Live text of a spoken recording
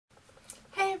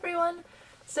everyone!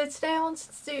 So today I wanted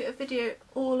to do a video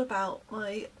all about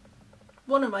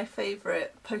one of my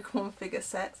favourite Pokemon figure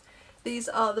sets. These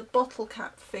are the bottle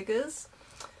cap figures,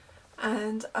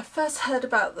 and I first heard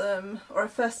about them, or I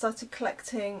first started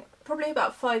collecting probably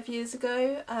about 5 years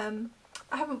ago.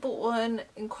 I haven't bought one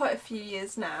in quite a few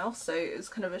years now, so it was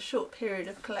kind of a short period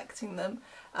of collecting them,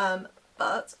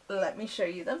 but let me show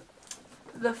you them.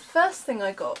 The first thing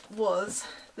I got was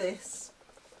this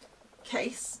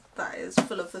case that is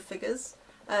full of the figures.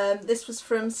 This was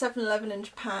from 7-Eleven in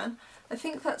Japan. I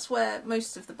think that's where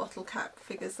most of the bottle cap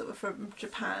figures that were from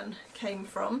Japan came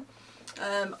from.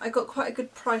 I got quite a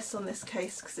good price on this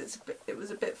case because it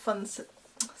was a bit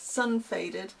sun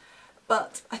faded,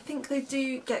 but I think they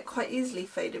do get quite easily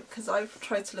faded because I've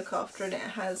tried to look after and it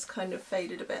has kind of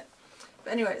faded a bit.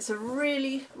 But anyway, it's a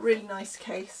really nice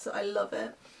case. I love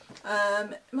it.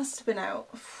 It must have been out,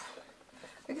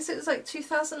 I guess it was like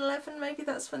 2011, maybe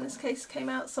that's when this case came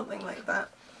out, something like that.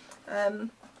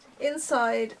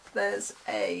 Inside there's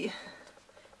a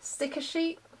sticker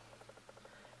sheet,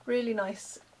 really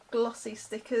nice glossy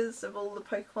stickers of all the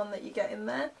Pokemon that you get in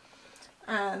there,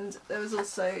 and there was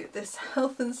also this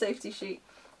health and safety sheet,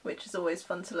 which is always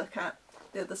fun to look at.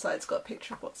 The other side's got a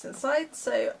picture of what's inside,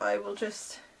 so I will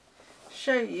just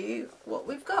show you what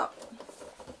we've got.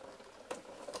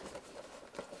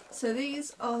 So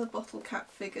these are the bottle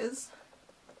cap figures.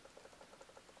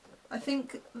 I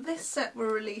think this set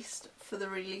were released for the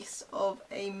release of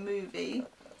a movie.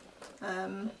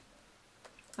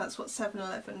 That's what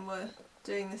 7-Eleven were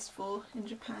doing this for in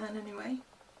Japan anyway.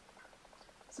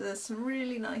 So there's some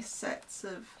really nice sets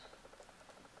of,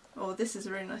 this is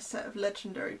a really nice set of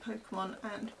legendary Pokemon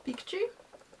and Pikachu.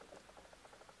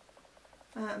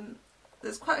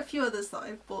 There's quite a few others that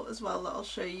I've bought as well that I'll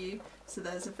show you. So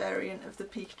there's a variant of the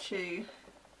Pikachu.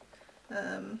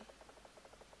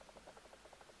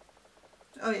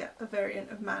 Oh yeah, a variant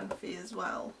of Manphy as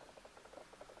well.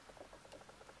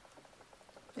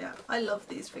 Yeah, I love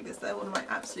these figures. They're one of my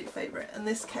absolute favourite, and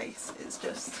this case is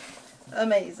just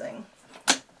amazing.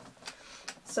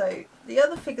 So the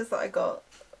other figures that I got.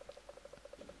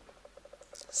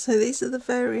 So these are the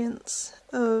variants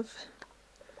of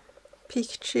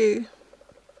Pikachu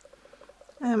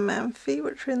and Manphy,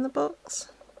 which are in the box.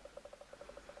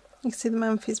 You can see the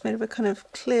Manphy's made of a kind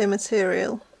of clear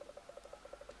material,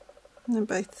 and they're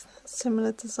both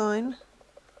similar design.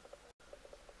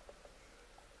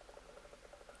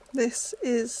 This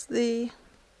is the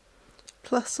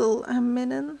Plusle and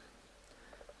Minun.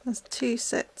 There's 2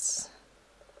 sets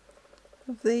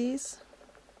of these.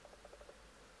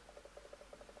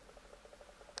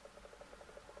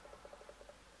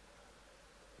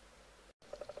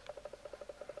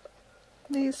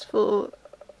 These 4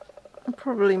 are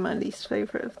probably my least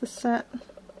favourite of the set.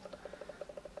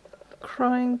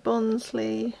 Crying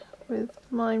Bonsly with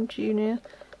Mime Jr.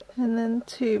 and then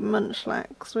 2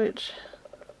 Munchlax, which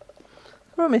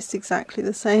are almost exactly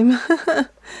the same.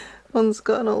 One's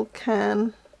got an old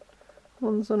can,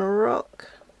 one's on a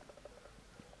rock.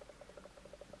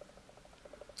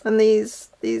 And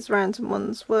these random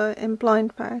ones were in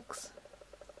blind bags.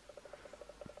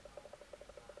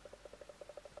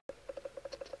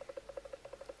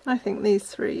 I think these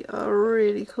 3 are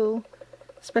really cool,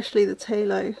 especially the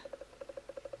Tailo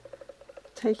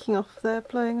taking off there,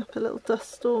 blowing up a little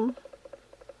dust storm.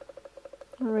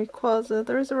 And Rayquaza,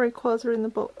 there is a Rayquaza in the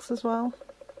box as well,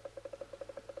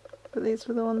 but these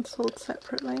were the ones sold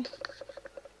separately.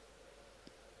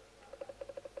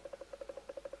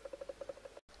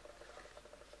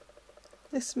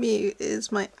 This Mew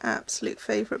is my absolute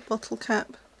favourite bottle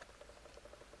cap.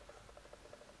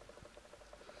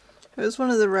 It was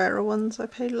one of the rarer ones. I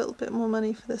paid a little bit more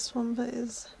money for this one, but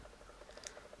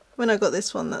when I got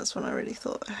this one, that's when I really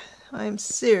thought, I am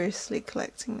seriously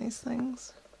collecting these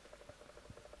things.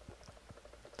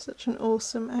 Such an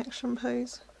awesome action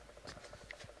pose.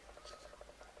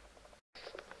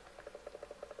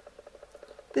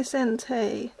 This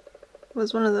Entei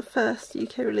was one of the first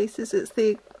UK releases. It's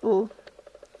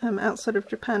outside of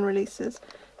Japan releases.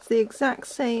 It's the exact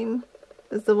same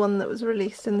as the one that was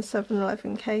released in the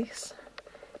 7-Eleven case,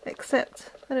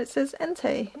 except that it says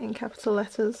Entei in capital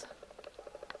letters.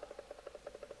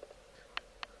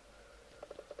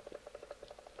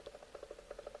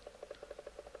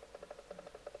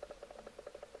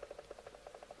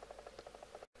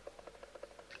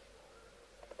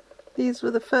 These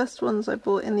were the first ones I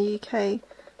bought in the UK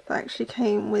that actually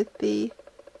came with the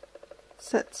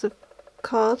sets of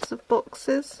cards of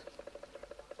boxes.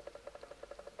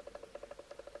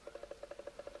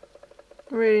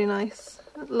 Really nice.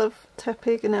 I love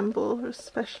Tepig and Emboar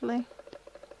especially.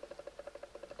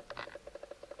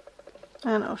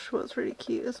 And Oshawott really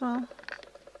cute as well.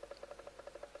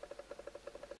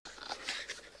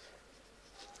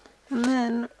 And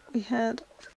then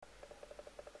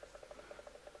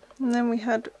we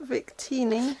had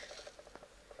Victini,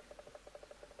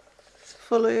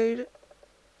 followed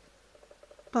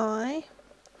by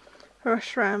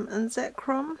Reshiram and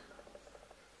Zekrom,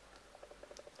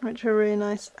 which are really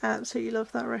nice. Absolutely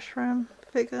love that Reshiram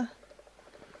figure.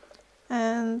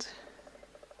 And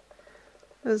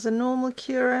there's a normal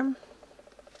Kyurem,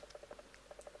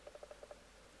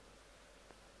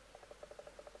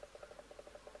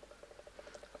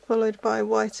 followed by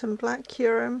white and black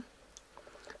Kyurem,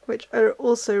 which are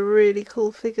also really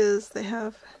cool figures. They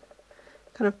have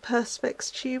kind of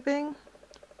perspex tubing.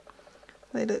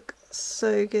 They look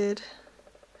so good.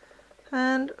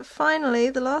 And finally,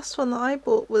 the last one that I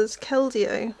bought was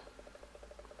Keldeo.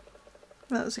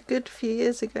 That was a good few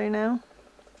years ago now.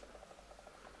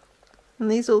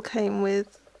 And these all came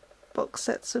with box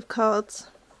sets of cards.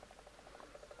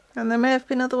 And there may have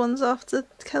been other ones after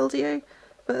Keldeo,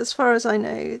 but as far as I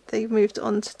know, they've moved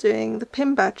on to doing the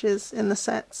pin badges in the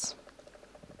sets.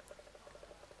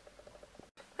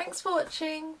 Thanks for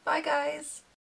watching. Bye guys.